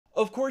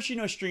Of course, you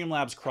know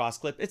Streamlabs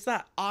Crossclip. It's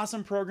that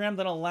awesome program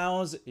that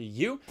allows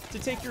you to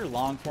take your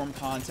long form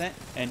content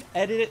and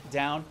edit it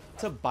down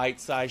to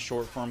bite-sized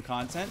short form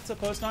content to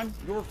post on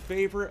your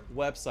favorite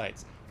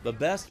websites. The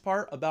best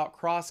part about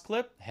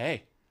Crossclip,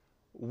 hey,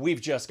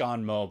 we've just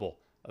gone mobile.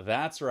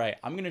 That's right,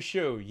 I'm gonna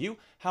show you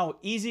how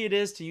easy it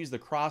is to use the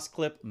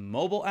Crossclip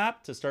mobile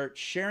app to start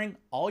sharing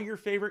all your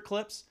favorite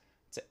clips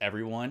to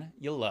everyone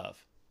you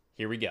love.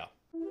 Here we go.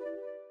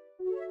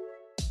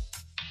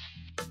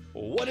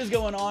 What is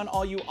going on,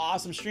 all you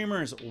awesome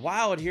streamers?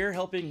 Wild here,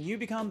 helping you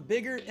become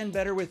bigger and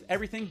better with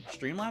everything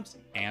Streamlabs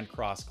and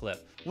Crossclip.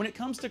 When it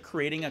comes to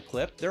creating a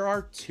clip, there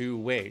are two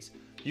ways.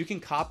 You can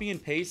copy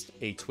and paste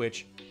a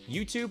Twitch,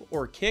 YouTube,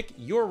 or Kick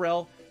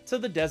URL to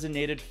the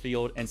designated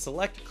field and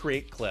select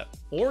Create Clip.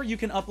 Or you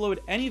can upload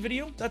any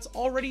video that's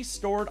already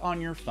stored on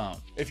your phone.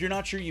 If you're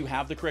not sure you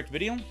have the correct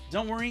video,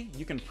 don't worry,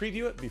 you can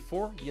preview it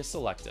before you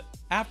select it.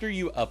 After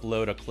you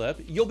upload a clip,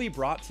 you'll be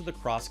brought to the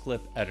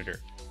Crossclip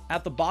editor.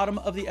 At the bottom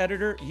of the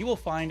editor, you will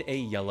find a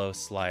yellow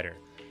slider.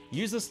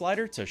 Use the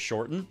slider to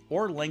shorten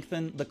or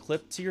lengthen the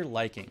clip to your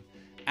liking.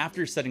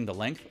 After setting the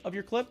length of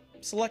your clip,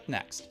 select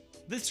Next.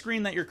 This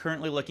screen that you're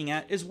currently looking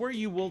at is where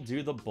you will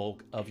do the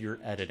bulk of your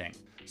editing.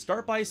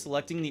 Start by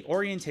selecting the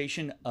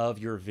orientation of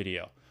your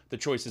video. The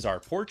choices are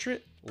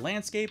portrait,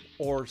 landscape,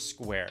 or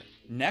square.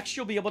 Next,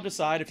 you'll be able to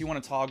decide if you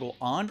want to toggle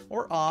on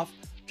or off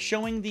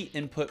showing the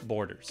input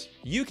borders.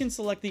 You can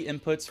select the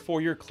inputs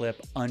for your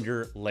clip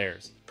under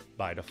layers.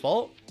 By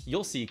default,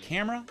 you'll see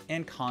camera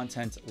and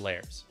content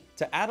layers.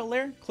 To add a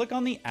layer, click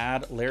on the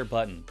Add Layer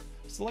button.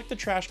 Select the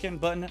trash can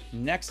button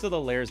next to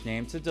the layer's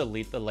name to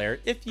delete the layer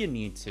if you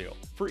need to.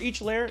 For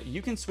each layer,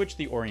 you can switch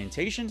the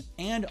orientation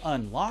and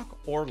unlock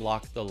or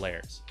lock the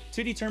layers.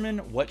 To determine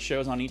what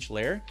shows on each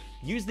layer,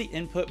 use the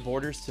input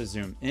borders to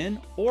zoom in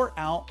or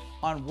out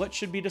on what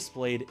should be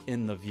displayed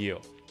in the view.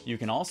 You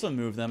can also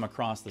move them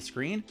across the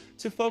screen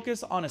to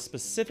focus on a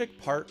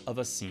specific part of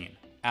a scene.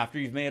 After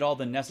you've made all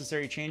the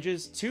necessary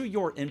changes to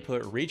your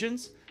input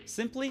regions,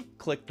 simply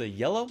click the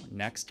yellow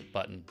Next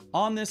button.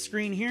 On this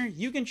screen here,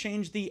 you can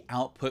change the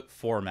output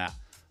format,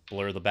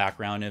 blur the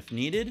background if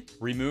needed,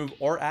 remove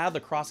or add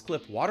the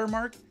Crossclip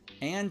watermark,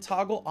 and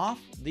toggle off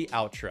the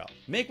outro.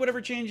 Make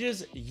whatever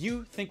changes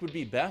you think would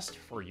be best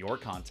for your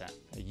content.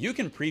 You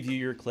can preview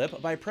your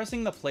clip by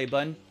pressing the play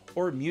button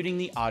or muting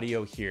the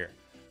audio here.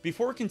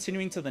 Before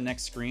continuing to the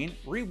next screen,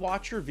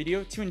 re-watch your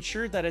video to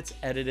ensure that it's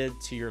edited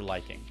to your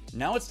liking.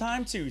 Now it's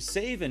time to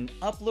save and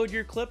upload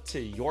your clip to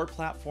your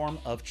platform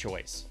of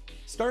choice.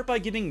 Start by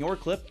giving your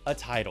clip a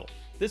title.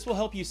 This will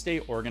help you stay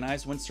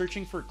organized when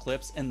searching for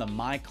clips in the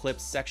My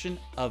Clips section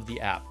of the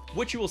app,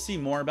 which you will see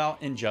more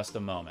about in just a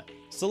moment.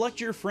 Select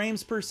your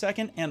frames per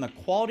second and the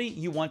quality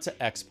you want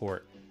to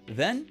export.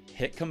 Then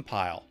hit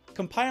compile.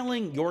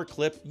 Compiling your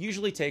clip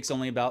usually takes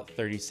only about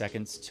 30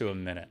 seconds to a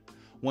minute.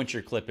 Once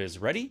your clip is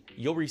ready,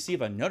 you'll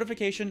receive a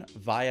notification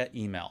via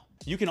email.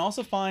 You can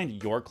also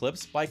find your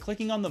clips by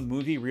clicking on the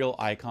movie reel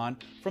icon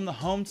from the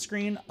home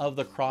screen of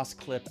the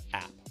Crossclip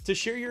app. To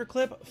share your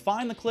clip,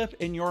 find the clip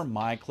in your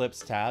My Clips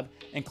tab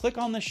and click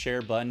on the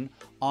share button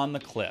on the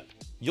clip.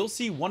 You'll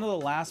see one of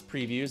the last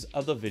previews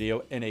of the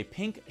video in a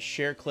pink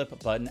share clip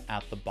button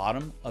at the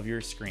bottom of your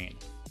screen.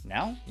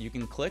 Now you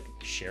can click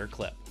share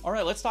clip. All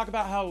right, let's talk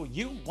about how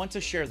you want to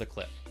share the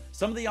clip.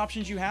 Some of the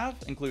options you have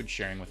include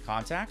sharing with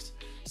contacts,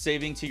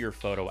 saving to your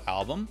photo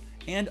album,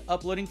 and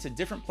uploading to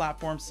different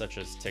platforms such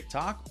as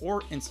TikTok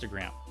or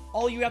Instagram.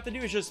 All you have to do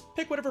is just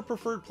pick whatever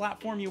preferred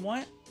platform you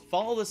want,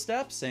 follow the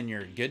steps, and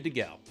you're good to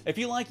go. If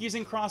you like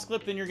using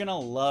Crossclip, then you're gonna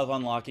love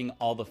unlocking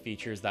all the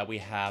features that we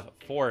have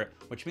for it,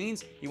 which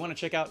means you wanna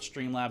check out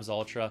Streamlabs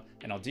Ultra,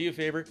 and I'll do you a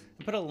favor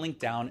and put a link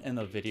down in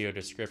the video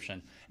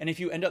description. And if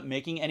you end up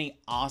making any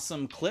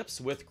awesome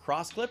clips with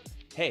Crossclip,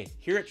 hey,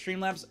 here at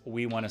Streamlabs,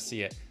 we wanna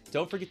see it.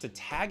 Don't forget to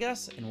tag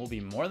us and we'll be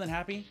more than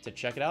happy to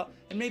check it out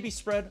and maybe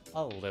spread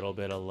a little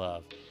bit of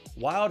love.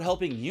 Wild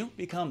helping you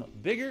become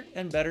bigger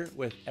and better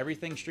with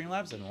everything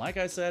Streamlabs, and like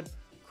I said,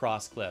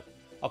 Crossclip.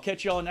 I'll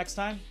catch you all next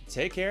time.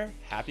 Take care,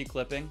 happy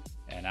clipping,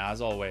 and as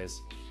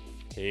always,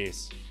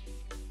 peace.